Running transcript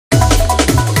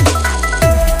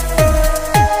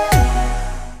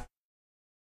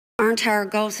entire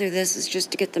goal through this is just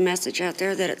to get the message out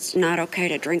there that it's not okay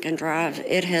to drink and drive.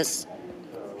 It has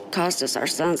cost us our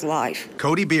son's life.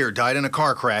 Cody Beard died in a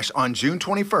car crash on June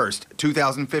 21st,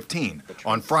 2015.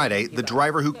 On Friday, the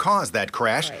driver who caused that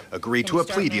crash agreed to a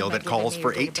plea deal that calls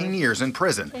for 18 years in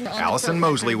prison. Allison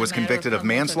Mosley was convicted of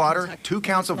manslaughter, 2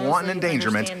 counts of wanton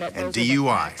endangerment, and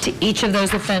DUI. To each of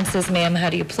those offenses, ma'am, how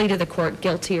do you plead to the court,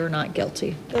 guilty or not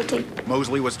guilty? Guilty.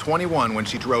 Mosley was 21 when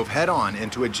she drove head-on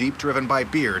into a Jeep driven by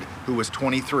Beard, who was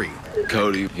 23.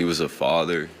 Cody, he was a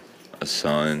father, a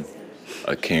son,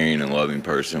 a caring and loving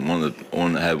person, one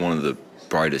that had one of the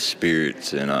brightest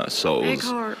spirits and souls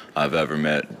I've ever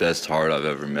met, best heart I've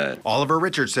ever met. Oliver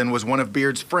Richardson was one of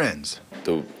Beard's friends.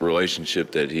 The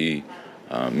relationship that me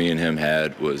and him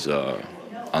had was,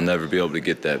 I'll never be able to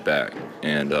get that back,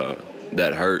 and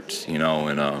that hurts, you know,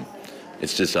 and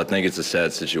it's just, I think it's a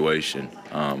sad situation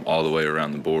all the way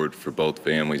around the board for both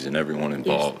families and everyone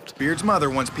involved. Yes. Beard's mother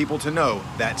wants people to know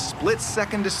that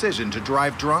split-second decision to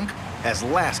drive drunk has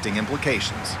lasting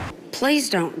implications. Please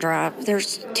don't drive.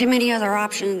 There's too many other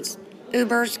options.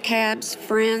 Ubers, cabs,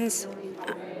 friends.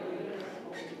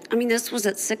 I mean, this was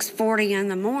at 6:40 in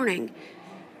the morning.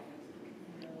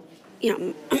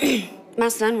 You know, my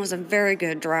son was a very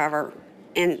good driver,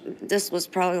 and this was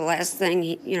probably the last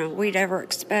thing we'd ever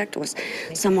expect was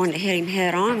someone to hit him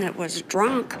head on that was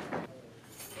drunk.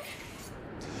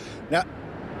 Now,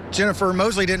 Jennifer,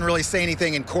 Mosley didn't really say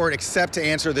anything in court except to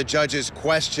answer the judge's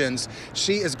questions.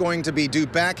 She is going to be due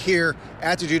back here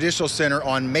at the Judicial Center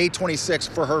on May 26th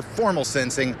for her formal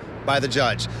sentencing by the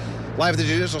judge. Live at the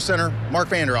Judicial Center, Mark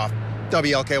Vanderoff,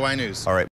 WLKY News. All right.